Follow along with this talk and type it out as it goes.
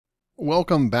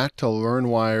Welcome back to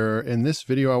LearnWire. In this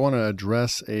video, I want to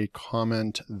address a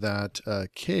comment that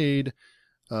Cade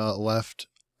left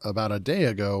about a day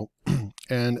ago.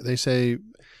 And they say,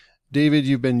 David,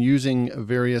 you've been using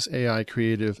various AI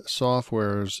creative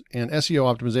softwares and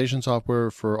SEO optimization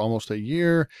software for almost a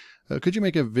year. Could you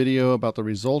make a video about the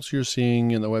results you're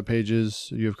seeing in the web pages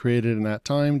you've created in that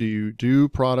time? Do you do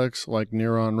products like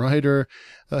LearnWire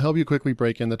help you quickly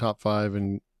break in the top 5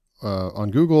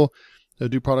 on Google?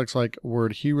 Do products like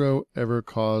Word Hero ever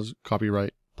cause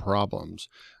copyright problems?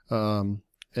 And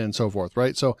so forth,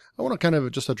 right? So I want to kind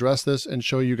of just address this and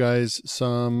show you guys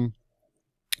some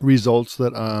results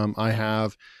that I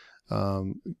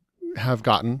have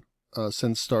gotten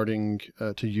since starting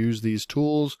to use these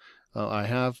tools. I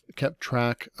have kept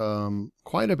track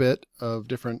quite a bit of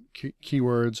different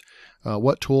keywords,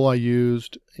 what tool I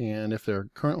used, and if they're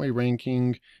currently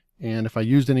ranking, and if I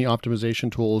used any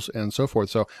optimization tools and so forth.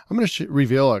 So I'm going to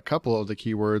reveal a couple of the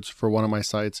keywords for one of my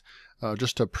sites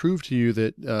just to prove to you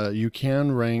that you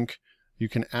can rank, you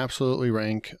can absolutely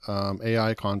rank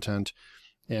AI content,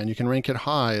 and you can rank it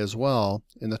high as well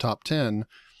in the top 10.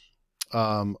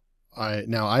 I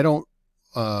don't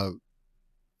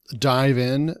dive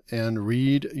in and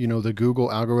read, the Google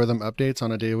algorithm updates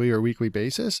on a daily or weekly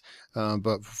basis.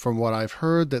 But from what I've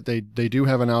heard, that they do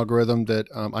have an algorithm that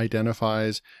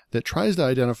tries to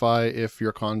identify if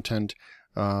your content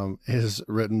is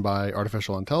written by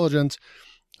artificial intelligence.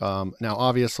 Now,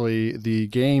 obviously, the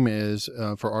game is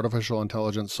for artificial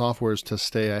intelligence softwares to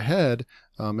stay ahead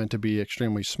and to be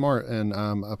extremely smart. And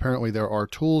apparently there are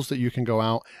tools that you can go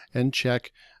out and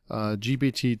check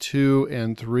GPT-2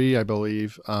 and 3, I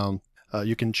believe.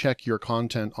 You can check your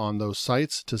content on those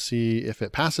sites to see if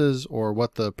it passes or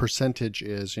what the percentage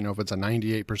is. If it's a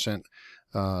 98%,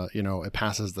 it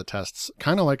passes the tests.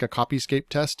 Kind of like a Copyscape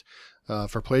test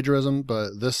for plagiarism,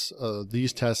 but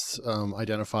these tests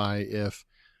identify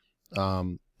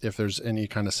if there's any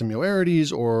kind of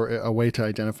similarities or a way to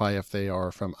identify if they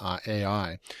are from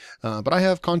AI. But I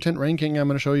have content ranking. I'm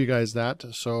going to show you guys that.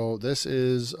 So this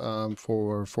is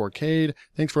for Cade.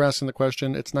 Thanks for asking the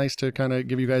question. It's nice to kind of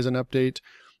give you guys an update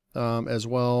as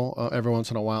well every once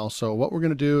in a while. So what we're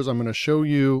going to do is I'm going to show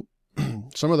you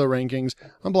some of the rankings.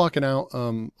 I'm blocking out.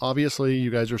 Obviously, you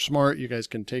guys are smart. You guys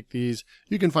can take these.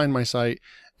 You can find my site,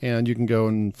 and you can go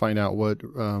and find out what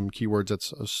keywords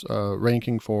it's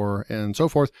ranking for and so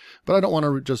forth. But I don't want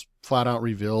to just flat out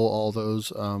reveal all those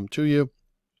to you.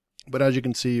 But as you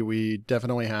can see, we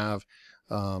definitely have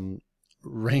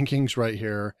rankings right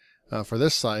here for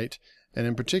this site. And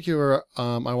in particular,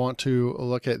 I want to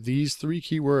look at these 3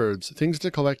 keywords: things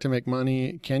to collect to make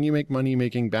money. Can you make money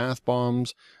making bath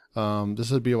bombs? This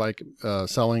would be like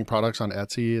selling products on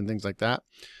Etsy and things like that.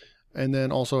 And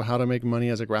then also how to make money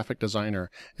as a graphic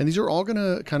designer. And these are all going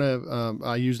to kind of,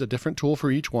 I used a different tool for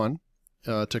each one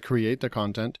to create the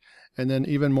content. And then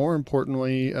even more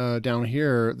importantly, down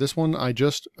here, this one I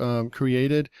just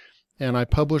created, and I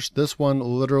published this one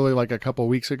literally like a couple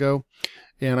weeks ago.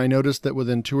 And I noticed that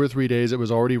within 2 or 3 days, it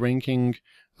was already ranking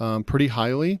pretty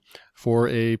highly for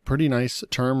a pretty nice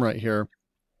term right here.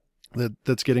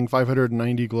 That's getting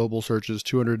 590 global searches,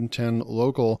 210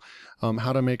 local,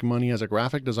 how to make money as a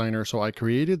graphic designer. So I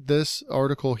created this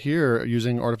article here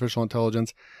using artificial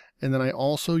intelligence, and then I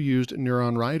also used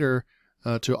LearnWire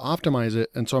to optimize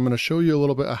it. And so I'm going to show you a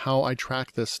little bit of how I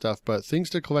track this stuff. But things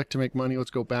to collect to make money, let's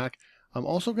go back. I'm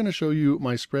also going to show you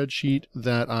my spreadsheet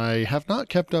that I have not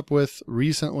kept up with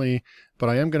recently, but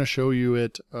I am going to show you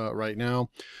it right now.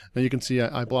 Now you can see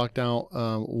I blocked out,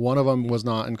 one of them was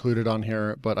not included on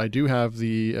here, but I do have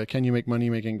the can you make money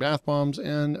making bath bombs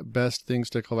and best things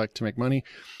to collect to make money.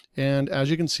 And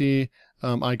as you can see,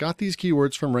 I got these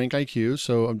keywords from RankIQ,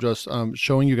 so I'm just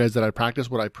showing you guys that I practice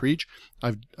what I preach.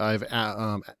 I've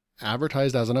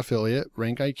advertised as an affiliate,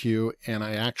 RankIQ, and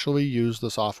I actually use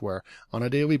the software on a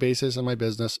daily basis in my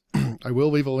business. I will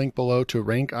leave a link below to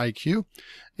RankIQ,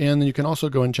 and then you can also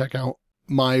go and check out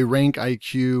my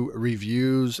RankIQ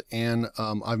reviews, and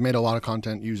I've made a lot of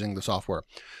content using the software.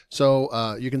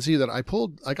 So you can see that I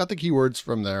got the keywords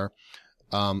from there.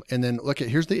 And then look at,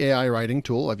 here's the AI writing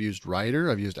tool. I've used Writer,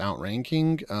 I've used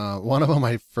Outranking. One of them,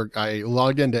 I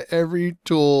logged into every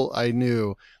tool I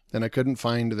knew, and I couldn't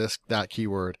find that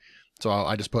keyword. So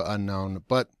I just put unknown.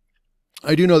 But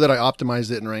I do know that I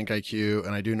optimized it in RankIQ,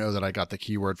 and I do know that I got the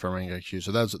keyword from RankIQ.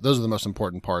 So those are the most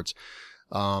important parts.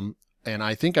 And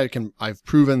I think I've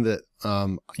proven that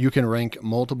you can rank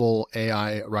multiple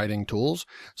AI writing tools.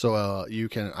 So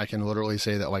I can literally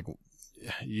say that, like,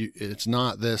 it's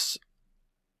not this.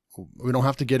 We don't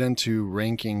have to get into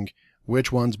ranking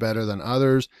which one's better than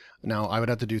others. Now, I would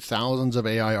have to do thousands of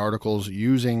AI articles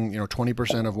using,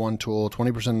 20% of one tool,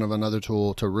 20% of another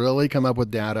tool to really come up with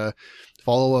data,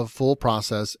 follow a full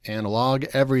process, and log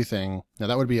everything. Now,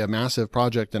 that would be a massive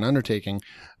project and undertaking,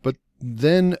 but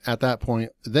then at that point,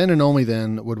 then and only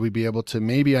then would we be able to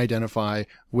maybe identify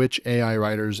which AI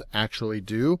writers actually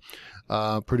do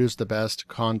produce the best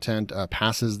content,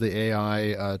 passes the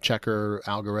AI checker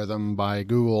algorithm by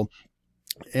Google,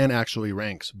 and actually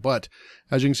ranks. But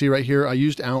as you can see right here, I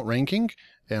used Outranking,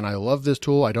 and I love this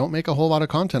tool. I don't make a whole lot of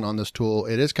content on this tool.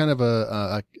 It is kind of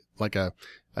a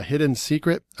hidden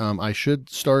secret. I should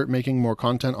start making more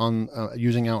content on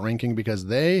using Outranking because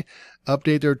they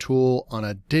update their tool on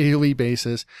a daily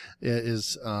basis. It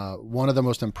is one of the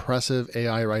most impressive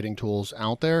AI writing tools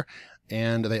out there.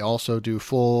 And they also do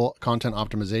full content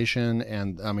optimization.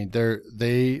 And I mean,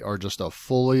 they are just a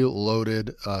fully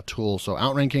loaded tool. So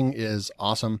Outranking is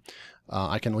awesome.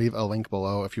 I can leave a link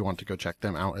below if you want to go check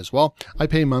them out as well. I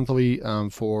pay monthly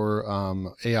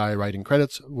for AI writing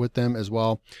credits with them as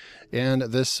well. And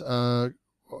this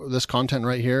content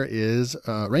right here is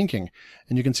ranking.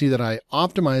 And you can see that I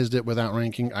optimized it without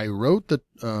ranking. I wrote the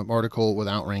article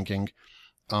without ranking.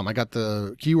 I got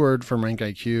the keyword from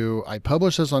RankIQ. I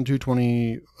published this on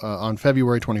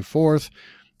February 24th.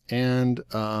 And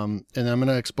I'm going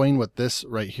to explain what this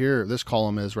right here, this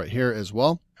column is right here as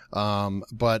well.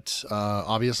 But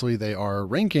obviously they are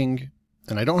ranking,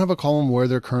 and I don't have a column where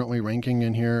they're currently ranking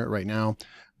in here right now,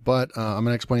 but I'm going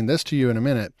to explain this to you in a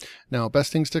minute. Now,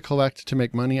 best things to collect to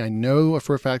make money. I know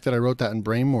for a fact that I wrote that in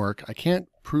Bramework. I can't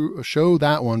show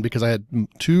that one because I had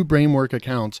 2 Bramework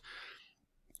accounts.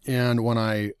 And when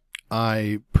I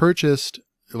purchased,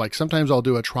 like sometimes I'll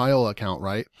do a trial account,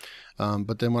 right?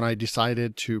 But then when I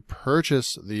decided to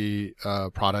purchase the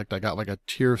product, I got like a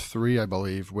tier 3, I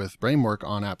believe, with Bramework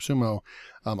on AppSumo.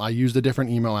 I used a different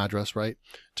email address, right,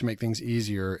 to make things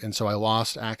easier. And so I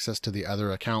lost access to the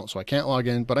other account. So I can't log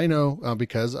in, but I know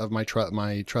because of my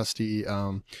trusty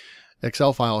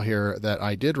Excel file here that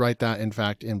I did write that, in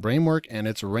fact, in Bramework, and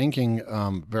it's ranking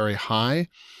very high.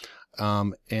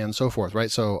 And so forth, right?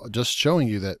 So just showing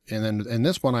you that. And then in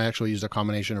this one, I actually used a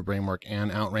combination of Bramework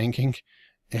and Outranking,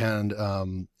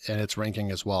 and it's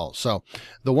ranking as well. So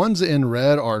the ones in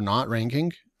red are not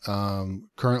ranking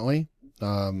currently.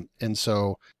 And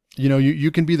so,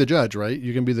 you can be the judge, right?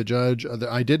 You can be the judge.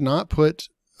 I did not put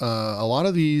a lot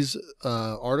of these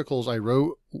articles I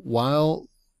wrote while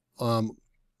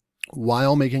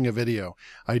making a video.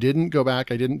 I didn't go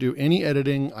back. I didn't do any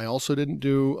editing. I also didn't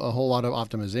do a whole lot of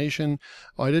optimization.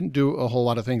 I didn't do a whole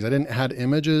lot of things. I didn't add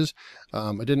images.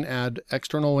 I didn't add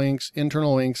external links,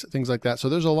 internal links, things like that. So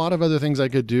there's a lot of other things I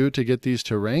could do to get these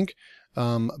to rank.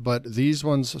 But these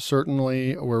ones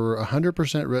certainly were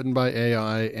 100% written by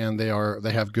AI, and they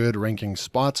have good ranking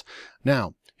spots.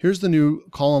 Now, here's the new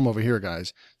column over here,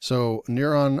 guys. So the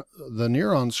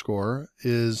Neuron score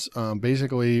is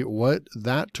basically what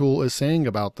that tool is saying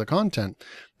about the content.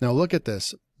 Now look at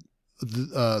this.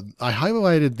 I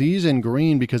highlighted these in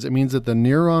green because it means that the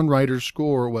Neuron writer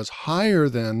score was higher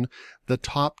than the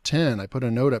top 10. I put a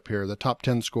note up here, the top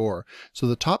 10 score. So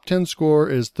the top 10 score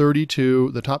is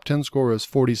 32, the top 10 score is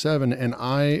 47, and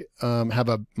I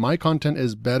my content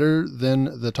is better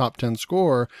than the top 10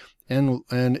 score.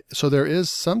 And so there is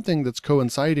something that's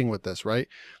coinciding with this, right?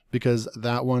 Because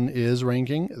that one is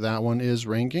ranking, that one is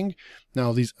ranking.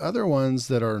 Now these other ones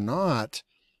that are not,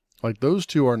 like those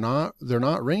two are not, they're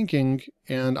not ranking,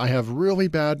 and I have really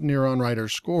bad Neuron writer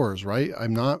scores, right?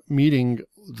 I'm not meeting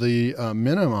the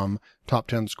minimum top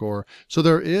 10 score. So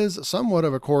there is somewhat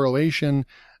of a correlation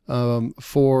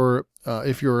for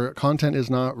if your content is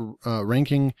not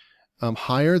ranking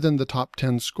higher than the top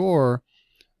 10 score,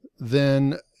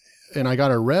 then, and I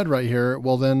got a red right here,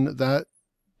 well then that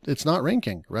it's not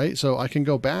ranking, right? So I can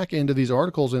go back into these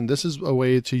articles, and this is a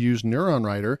way to use Neuron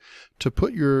Writer to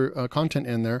put your content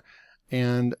in there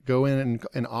and go in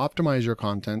and optimize your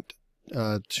content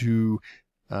to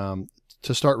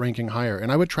start ranking higher.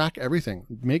 And I would track everything,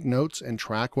 make notes and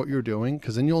track what you're doing,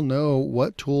 because then you'll know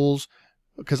what tools,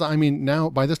 because I mean, now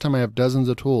by this time I have dozens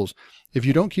of tools. If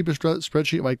you don't keep a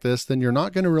spreadsheet like this, then you're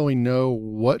not going to really know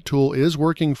what tool is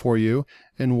working for you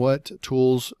and what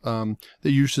tools that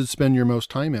you should spend your most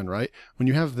time in, right? When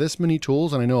you have this many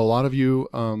tools, and I know a lot of you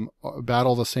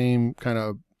battle the same kind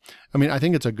of, I mean, I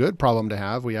think it's a good problem to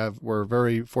have. We're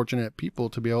very fortunate people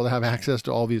to be able to have access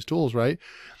to all these tools, right?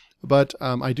 But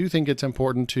I do think it's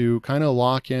important to kind of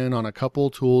lock in on a couple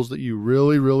tools that you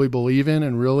really, really believe in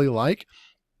and really like,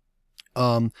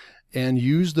 and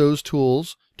use those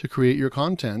tools to create your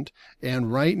content.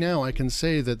 And right now I can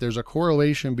say that there's a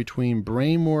correlation between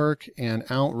Bramework and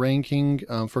Outranking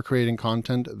for creating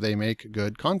content. They make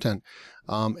good content.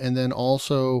 And then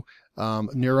also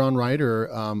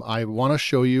LearnWire. I want to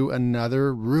show you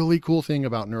another really cool thing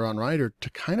about LearnWire to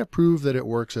kind of prove that it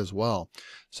works as well.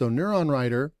 So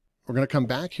LearnWire, we're going to come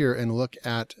back here and look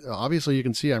at, obviously you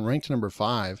can see I'm ranked number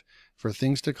 5 for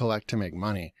things to collect to make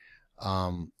money.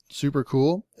 Super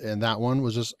cool. And that one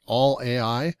was just all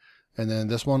AI. And then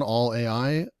this one, all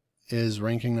AI, is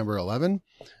ranking number 11.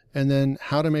 And then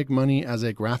how to make money as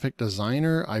a graphic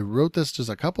designer. I wrote this just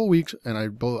a couple weeks, and I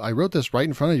wrote this right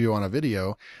in front of you on a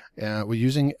video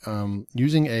using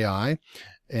AI.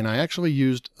 And I actually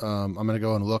used, I'm going to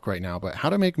go and look right now, but how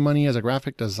to make money as a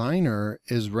graphic designer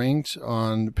is ranked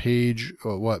on page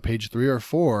 3 or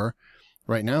 4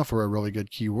 right now for a really good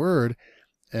keyword.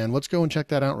 And let's go and check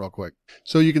that out real quick.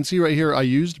 So you can see right here, I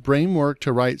used Bramework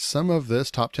to write some of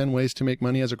this, top 10 ways to make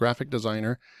money as a graphic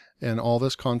designer. And all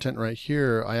this content right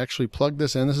here, I actually plugged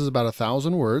this in. This is about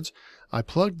 1,000 words. I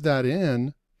plugged that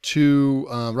in to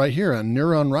right here on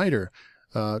LearnWire,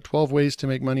 12 ways to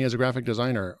make money as a graphic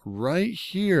designer. Right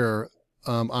here,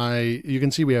 you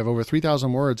can see we have over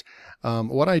 3,000 words.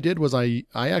 What I did was I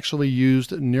actually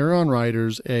used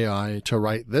LearnWire's AI to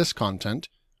write this content,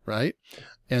 right?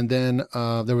 And then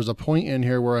there was a point in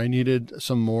here where I needed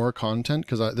some more content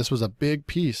because this was a big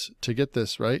piece to get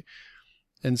this, right?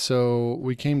 And so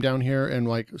we came down here and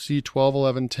like see 12,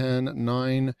 11, 10,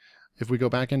 9. If we go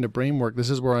back into Bramework,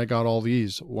 this is where I got all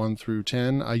these 1 through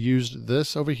 10. I used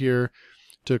this over here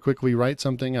to quickly write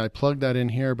something. I plugged that in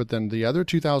here, but then the other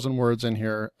 2,000 words in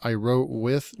here, I wrote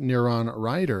with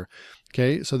LearnWire.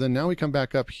 Okay, so then now we come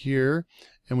back up here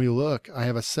and we look, I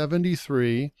have a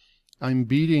 73. I'm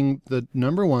beating the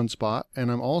number 1 spot,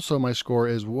 and I'm also, my score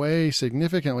is way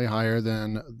significantly higher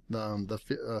than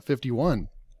the 51.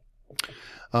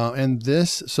 And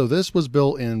this was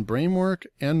built in Bramework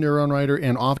and LearnWire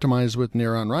and optimized with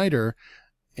LearnWire.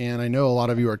 And I know a lot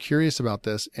of you are curious about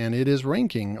this, and it is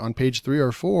ranking on page 3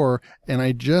 or 4. And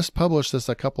I just published this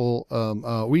a couple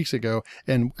weeks ago,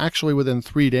 and actually within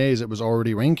 3 days it was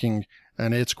already ranking,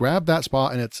 and it's grabbed that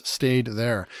spot and it's stayed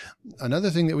there.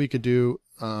 Another thing that we could do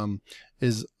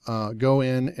is go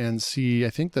in and see, I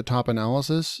think, the top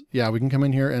analysis. Yeah, we can come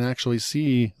in here and actually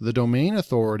see the domain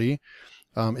authority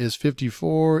is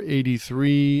 54,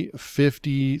 83,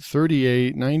 50,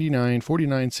 38, 99,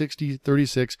 49, 60,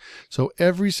 36. So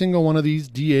every single one of these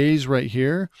DAs right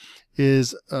here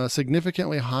is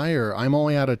significantly higher. I'm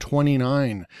only at a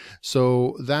 29.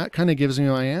 So that kind of gives me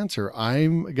my answer.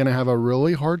 I'm going to have a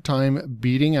really hard time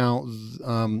beating out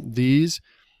these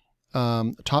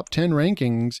top 10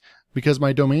 rankings because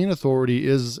my domain authority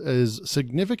is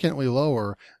significantly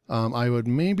lower. I would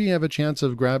maybe have a chance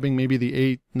of grabbing maybe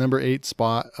the number 8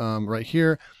 spot right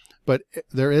here, but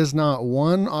there is not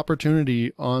one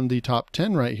opportunity on the top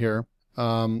 10 right here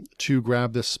to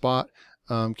grab this spot.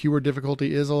 Keyword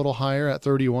difficulty is a little higher at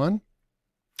 31.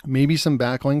 Maybe some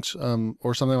backlinks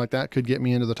or something like that could get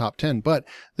me into the top 10. But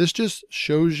this just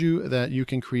shows you that you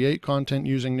can create content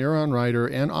using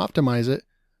LearnWire and optimize it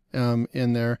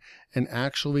in there, and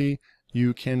actually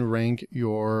you can rank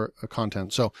your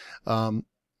content. So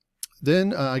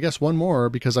then I guess one more,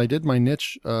 because I did my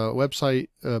niche website,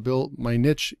 built my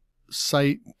niche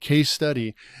site case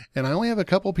study, and I only have a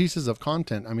couple pieces of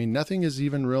content. I mean, nothing is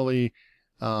even really,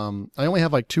 I only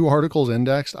have like 2 articles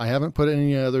indexed. I haven't put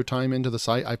any other time into the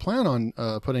site. I plan on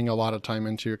putting a lot of time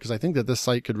into it because I think that this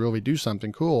site could really do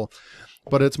something cool.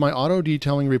 But it's my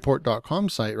autodetailingreport.com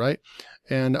site, right?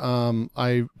 And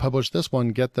I published this one,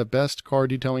 Get the Best Car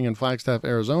Detailing in Flagstaff,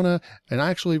 Arizona. And I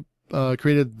actually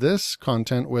created this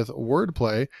content with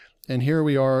wordplay. And here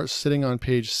we are sitting on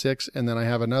page 6. And then I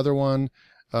have another one,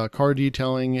 car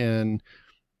detailing in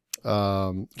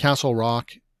Castle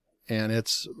Rock. And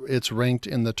it's ranked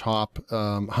in the top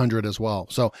 100 as well.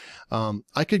 So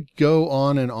I could go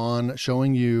on and on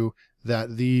showing you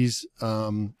that these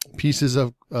pieces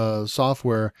of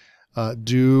software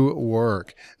do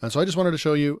work. And so I just wanted to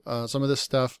show you some of this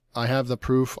stuff. I have the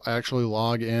proof. I actually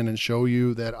log in and show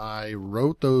you that I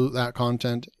wrote that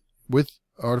content with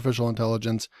artificial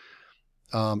intelligence,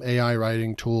 AI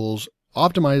writing tools,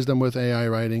 optimized them with AI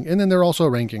writing, and then they're also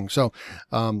ranking. So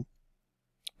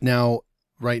now,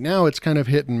 right now it's kind of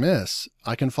hit and miss.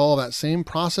 I can follow that same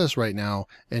process right now,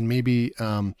 and maybe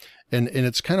and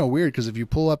it's kind of weird because if you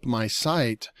pull up my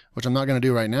site, which I'm not going to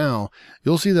do right now,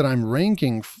 you'll see that I'm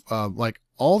ranking, like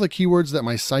all the keywords that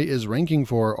my site is ranking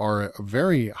for are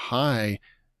very high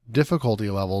difficulty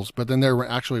levels, but then they're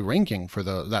actually ranking for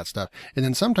that stuff. And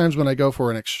then sometimes when I go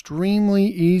for an extremely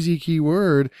easy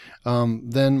keyword,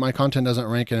 then my content doesn't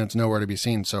rank and it's nowhere to be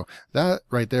seen. So that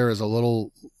right there is a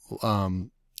little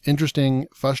interesting,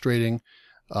 frustrating.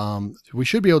 We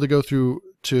should be able to go through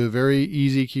to very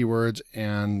easy keywords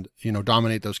and, you know,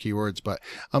 dominate those keywords. But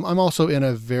I'm also in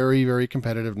a very, very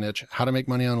competitive niche, how to make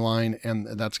money online, and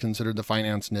that's considered the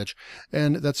finance niche.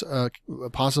 And that's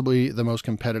possibly the most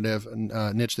competitive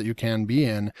niche that you can be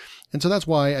in. And so that's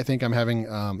why I think I'm having,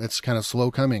 it's kind of slow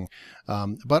coming.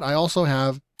 But I also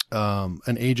have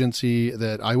an agency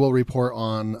that I will report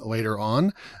on later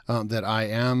on, that I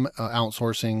am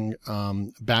outsourcing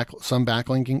some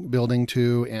backlinking building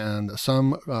to, and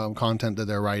some content that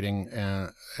they're writing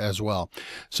as well.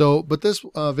 So, but this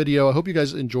video, I hope you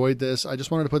guys enjoyed this. I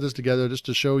just wanted to put this together just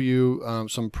to show you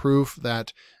some proof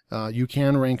that you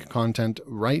can rank content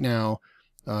right now,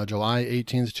 July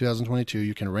 18th, 2022.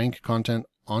 You can rank content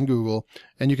on Google,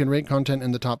 and you can rank content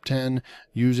in the top 10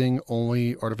 using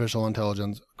only artificial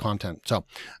intelligence content. So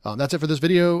that's it for this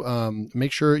video.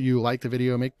 Make sure you like the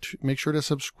video. Make sure to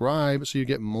subscribe so you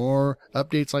get more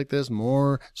updates like this,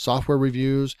 more software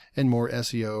reviews, and more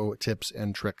SEO tips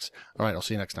and tricks. All right, I'll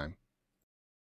see you next time.